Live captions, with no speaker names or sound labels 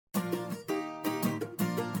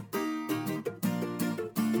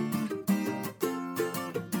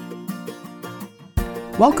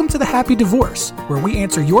Welcome to The Happy Divorce, where we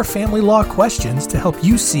answer your family law questions to help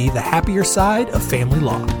you see the happier side of family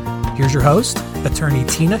law. Here's your host, Attorney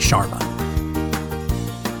Tina Sharma.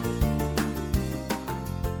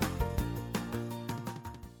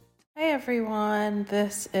 Hey everyone,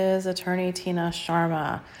 this is Attorney Tina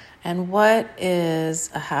Sharma, and what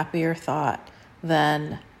is a happier thought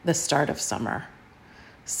than the start of summer?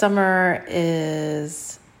 Summer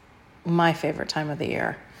is my favorite time of the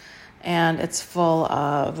year, and it's full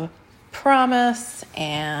of promise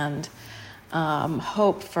and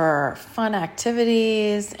hope for fun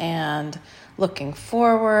activities and looking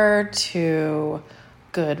forward to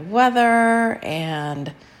good weather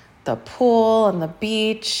and the pool and the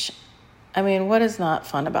beach. I mean, what is not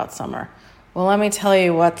fun about summer? Well, let me tell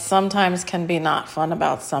you what sometimes can be not fun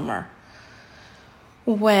about summer.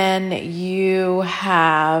 When you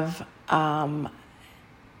have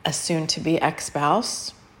a soon-to-be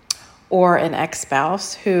ex-spouse or an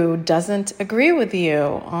ex-spouse who doesn't agree with you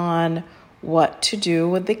on what to do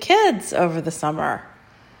with the kids over the summer.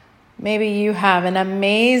 Maybe you have an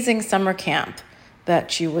amazing summer camp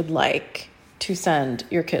that you would like to send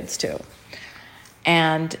your kids to,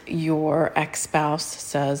 and your ex-spouse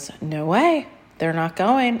says, no way, they're not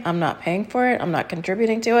going. I'm not paying for it. I'm not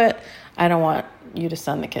contributing to it. I don't want you to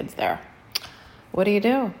send the kids there. What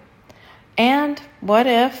do? And what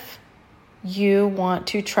if you want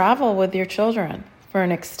to travel with your children for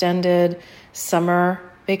an extended summer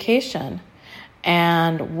vacation?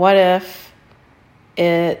 And what if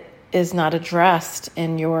it is not addressed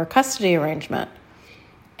in your custody arrangement?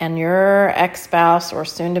 And your ex-spouse or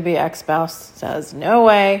soon-to-be ex-spouse says, no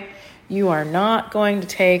way, you are not going to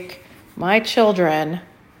take my children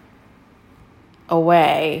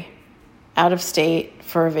away out of state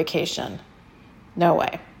for a vacation. No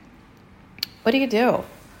way. What do?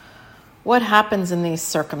 What happens in these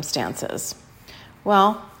circumstances?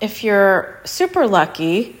 Well, if you're super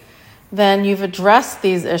lucky, then you've addressed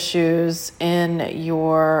these issues in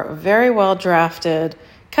your very well-drafted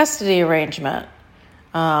custody arrangement,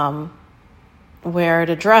 where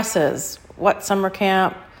it addresses what summer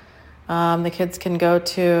camp the kids can go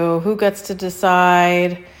to, who gets to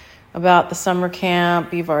decide about the summer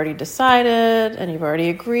camp. You've already decided and you've already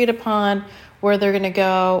agreed upon where they're going to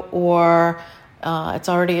go, or it's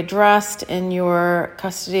already addressed in your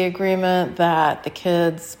custody agreement that the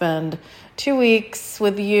kids spend 2 weeks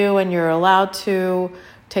with you and you're allowed to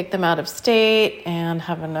take them out of state and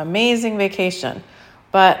have an amazing vacation.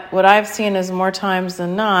 But what I've seen is more times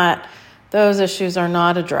than not, those issues are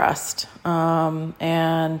not addressed.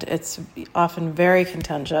 And it's often very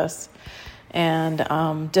contentious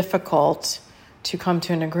and difficult to come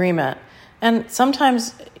to an agreement. And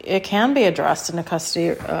sometimes it can be addressed in a custody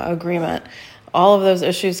agreement. All of those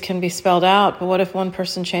issues can be spelled out, but what if one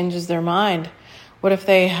person changes their mind? What if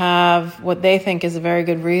they have what they think is a very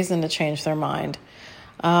good reason to change their mind?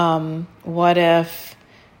 What if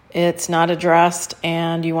it's not addressed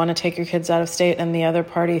and you want to take your kids out of state and the other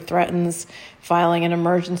party threatens filing an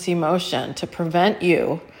emergency motion to prevent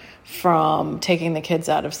you from taking the kids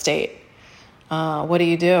out of state? What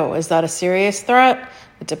do? Is that a serious threat?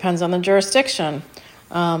 It depends on the jurisdiction.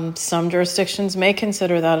 Some jurisdictions may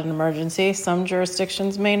consider that an emergency. Some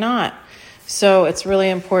jurisdictions may not. So it's really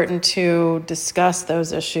important to discuss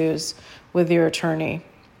those issues with your attorney.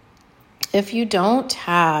 If you don't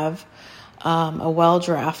have a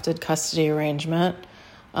well-drafted custody arrangement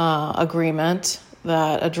agreement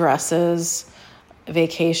that addresses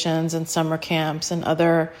vacations and summer camps and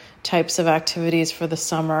other types of activities for the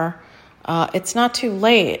summer, it's not too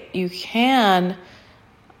late. You can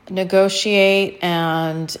negotiate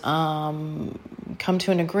and come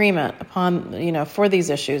to an agreement upon, for these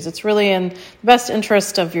issues. It's really in the best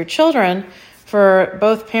interest of your children for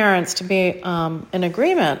both parents to be in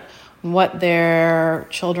agreement on what their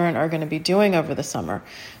children are going to be doing over the summer.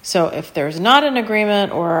 So if there's not an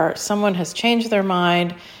agreement or someone has changed their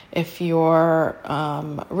mind, if you're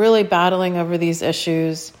really battling over these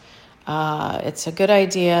issues, it's a good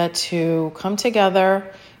idea to come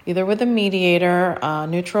together either with a mediator, a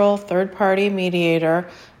neutral third-party mediator,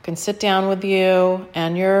 can sit down with you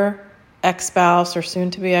and your ex-spouse or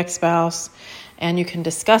soon-to-be ex-spouse, and you can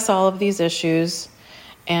discuss all of these issues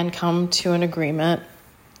and come to an agreement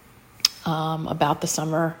about the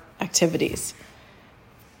summer activities.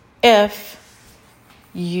 If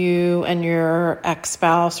you and your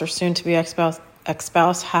ex-spouse or soon-to-be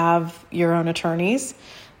ex-spouse have your own attorneys,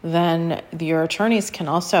 then your attorneys can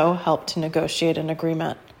also help to negotiate an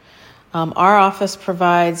agreement. Our office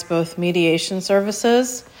provides both mediation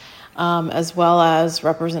services as well as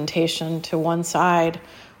representation to one side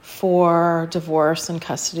for divorce and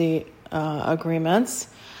custody agreements.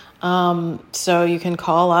 So you can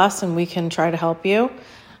call us and we can try to help you.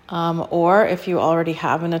 Or if you already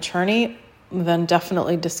have an attorney, then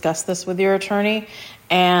definitely discuss this with your attorney.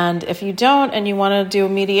 And if you don't and you want to do a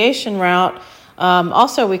mediation route,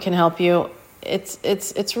 also we can help you.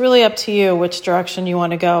 It's really up to you which direction you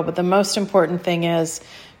want to go. But the most important thing is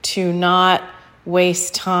to not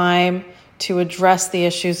waste time, to address the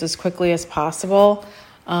issues as quickly as possible,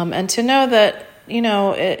 and to know that,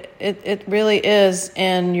 it really is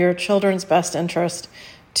in your children's best interest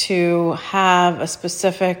to have a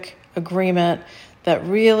specific agreement that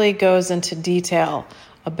really goes into detail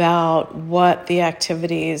about what the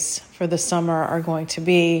activities for the summer are going to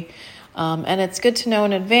be. And it's good to know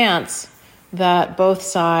in advance that both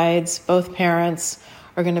sides, both parents,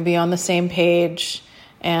 are going to be on the same page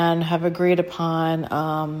and have agreed upon,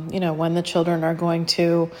 when the children are going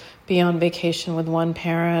to be on vacation with one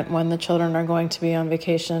parent, when the children are going to be on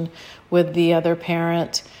vacation with the other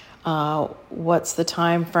parent, what's the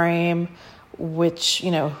time frame,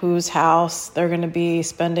 whose house they're going to be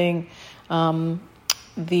spending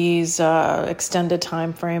these extended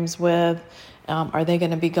time frames with. Are they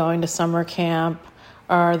going to be going to summer camp?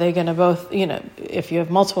 Are they going to both, if you have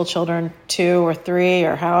multiple children, 2 or 3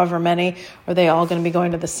 or however many, are they all going to be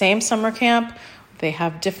going to the same summer camp? They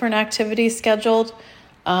have different activities scheduled.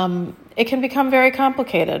 It can become very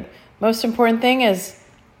complicated. Most important thing is,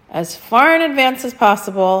 as far in advance as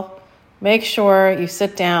possible, make sure you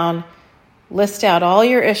sit down, list out all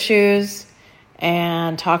your issues,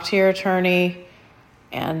 and talk to your attorney,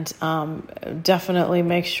 and definitely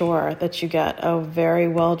make sure that you get a very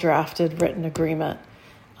well-drafted written agreement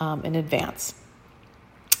in advance.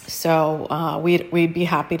 So we'd be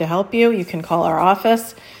happy to help you. You can call our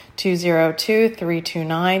office,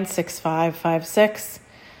 202-329-6556,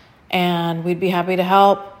 and we'd be happy to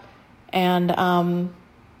help. And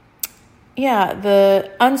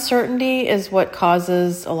the uncertainty is what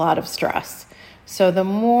causes a lot of stress. So the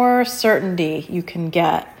more certainty you can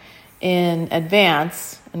get in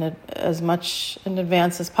advance, and as much in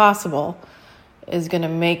advance as possible, is going to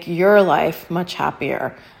make your life much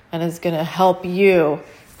happier and is going to help you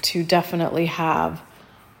to definitely have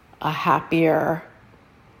a happier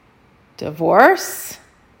divorce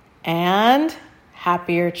and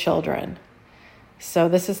happier children. So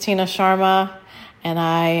this is Tina Sharma, and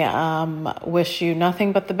I wish you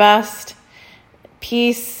nothing but the best,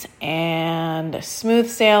 peace and smooth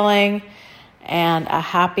sailing, and a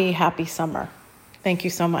happy, happy summer. Thank you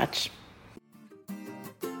so much.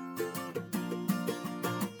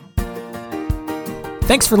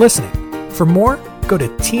 Thanks for listening. For more, go to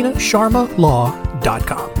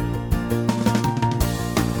tinasharmalaw.com.